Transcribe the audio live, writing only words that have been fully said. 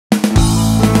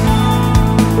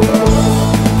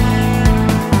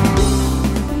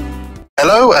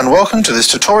Hello and welcome to this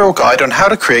tutorial guide on how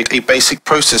to create a basic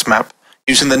process map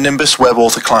using the Nimbus Web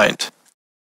Author Client.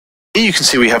 Here you can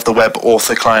see we have the Web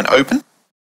Author Client open.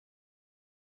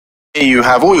 Here you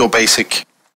have all your basic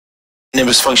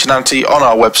Nimbus functionality on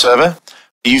our web server,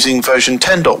 using version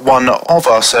 10.1 of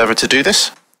our server to do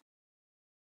this.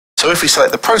 So if we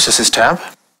select the Processes tab,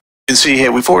 you can see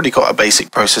here we've already got a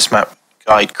basic process map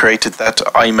guide created that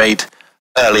I made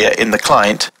earlier in the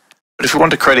client. But if we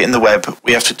want to create it in the web,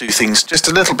 we have to do things just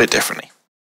a little bit differently.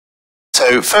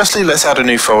 So firstly, let's add a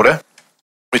new folder,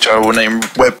 which I will name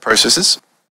Web Processes.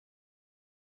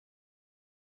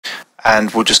 And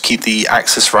we'll just keep the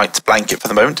access rights blanket for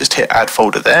the moment. Just hit Add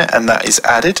Folder there, and that is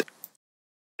added.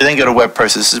 We then go to Web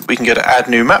Processes. We can go to Add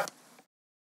New Map.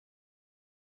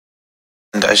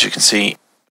 And as you can see,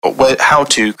 how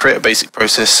to create a basic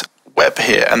process web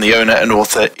here. And the owner and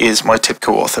author is my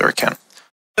TIBCO author account.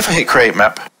 If I hit Create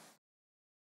Map,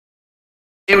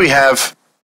 here we have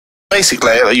a basic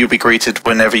layout that you'll be greeted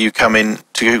whenever you come in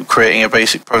to creating a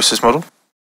basic process model.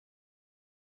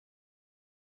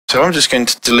 So I'm just going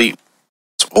to delete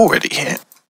what's already here,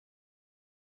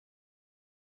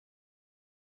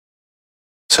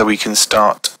 so we can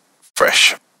start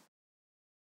fresh.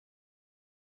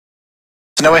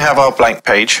 So now we have our blank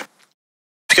page.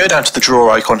 If you go down to the drawer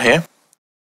icon here,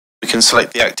 we can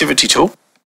select the activity tool.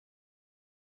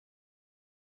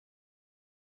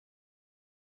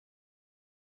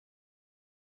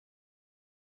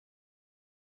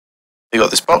 You've got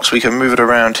this box, we can move it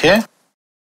around here.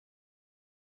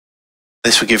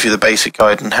 This will give you the basic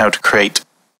guide on how to create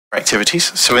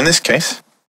activities. So in this case,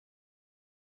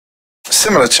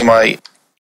 similar to my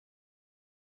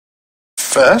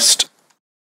first,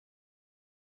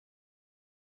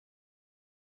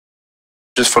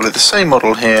 just follow the same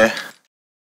model here.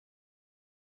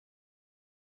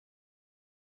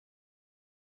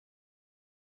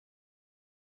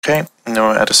 Okay, and then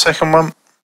we'll add a second one.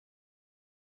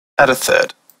 Add a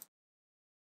third.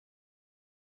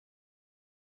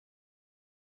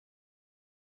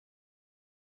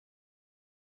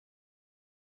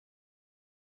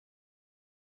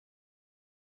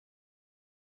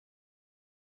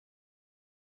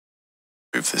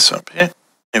 Move this up here.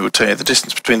 It will tell you the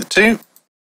distance between the two.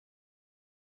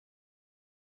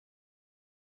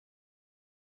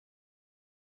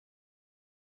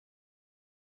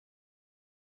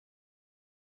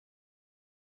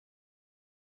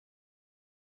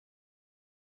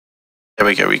 There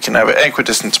we go, we can have it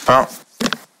equidistant apart.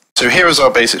 So here is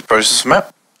our basic process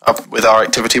map up with our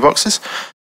activity boxes.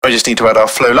 We just need to add our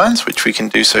flow lines, which we can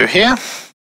do so here.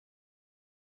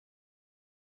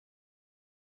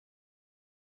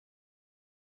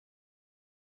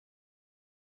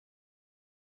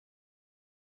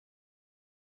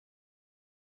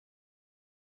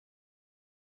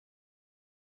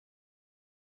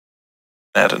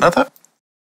 Add another.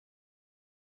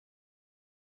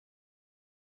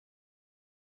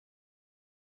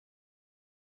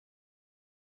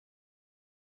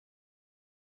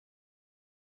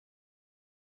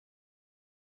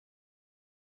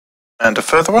 And a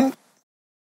further one.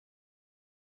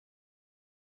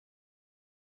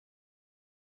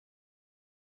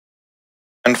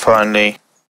 And finally,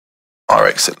 our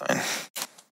exit line.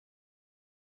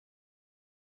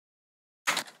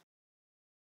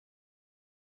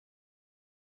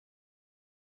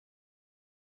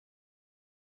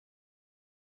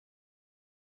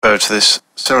 Go to this,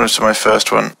 similar to my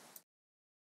first one.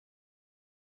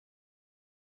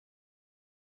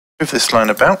 Move this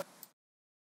line about.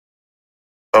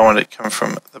 I want it to come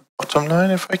from the bottom line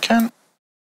if I can.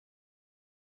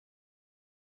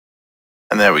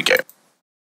 And there we go.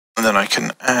 And then I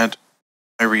can add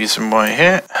a reason why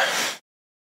here.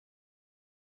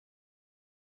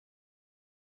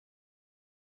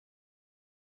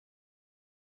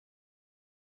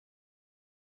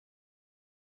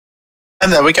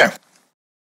 And there we go.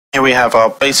 Here we have our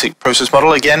basic process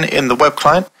model again in the web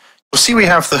client. You'll see we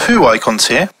have the Who icons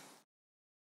here.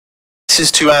 This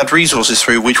is to add resources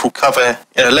through, which we'll cover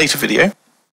in a later video.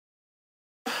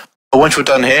 But once you're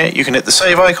done here, you can hit the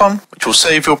save icon, which will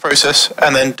save your process,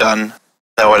 and then done.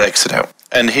 Now I'll exit out.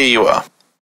 And here you are.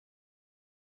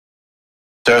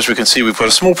 So as we can see, we've got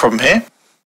a small problem here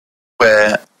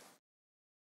where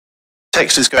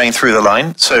text is going through the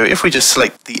line. So if we just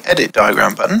select the edit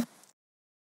diagram button, you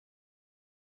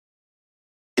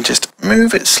can just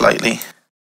move it slightly.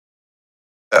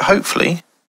 So hopefully,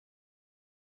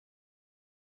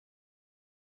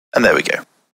 and there we go.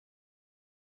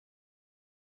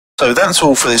 So that's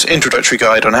all for this introductory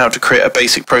guide on how to create a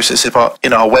basic process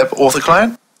in our web author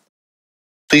client.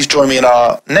 Please join me in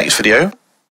our next video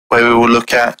where we will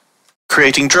look at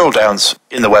creating drill downs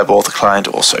in the web author client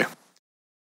also.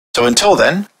 So until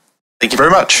then, thank you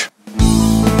very much.